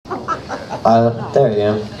There I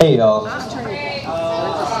am. Hey y'all.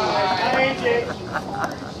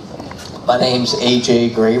 My name's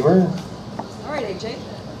AJ Graver. Alright, AJ.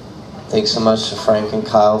 Thanks so much to Frank and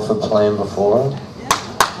Kyle for playing before. Yeah.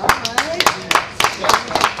 Alright.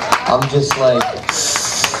 I'm just like,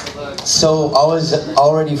 so I was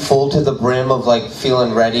already full to the brim of like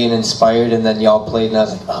feeling ready and inspired, and then y'all played and I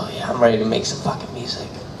was like, oh yeah, I'm ready to make some fucking music.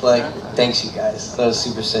 Like, thanks you guys. That was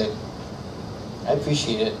super sick. I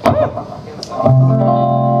appreciate it.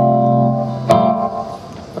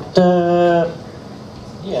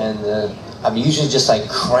 Yeah, and I'm usually just like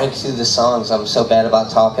crank through the songs. I'm so bad about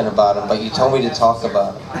talking about them, but you told me to talk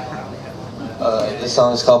about them. The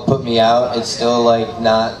song's called Put Me Out. It's still like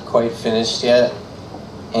not quite finished yet.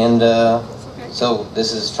 And so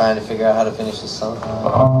this is trying to figure out how to finish this song.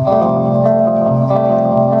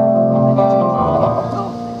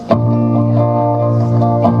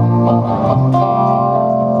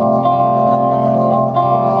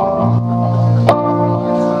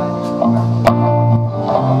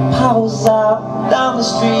 I was out down the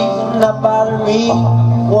street, not bothering me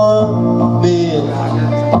one bit.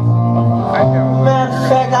 Matter of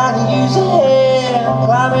fact, I could use a hand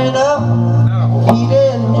climbing up,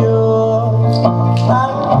 eating yours.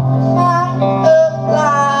 Fire up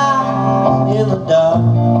light in the dark.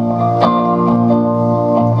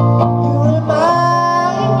 You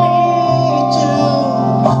remind me too.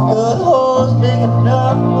 Good holes big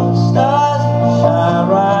enough for stars to shine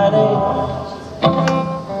right in.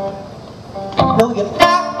 No, you're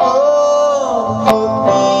not gonna put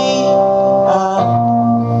me out.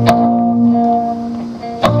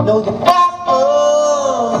 No, you're not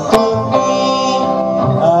gonna put me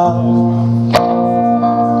out.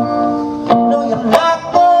 No, you're not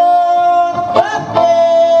gonna put me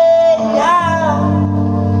out.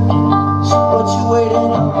 So what you waiting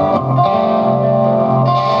on?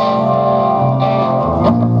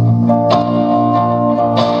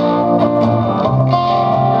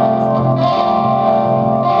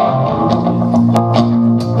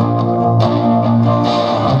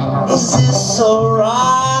 Is this so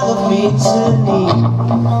wrong of me to need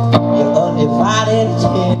your undivided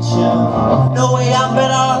attention? No way, I'm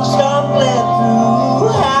better off stumbling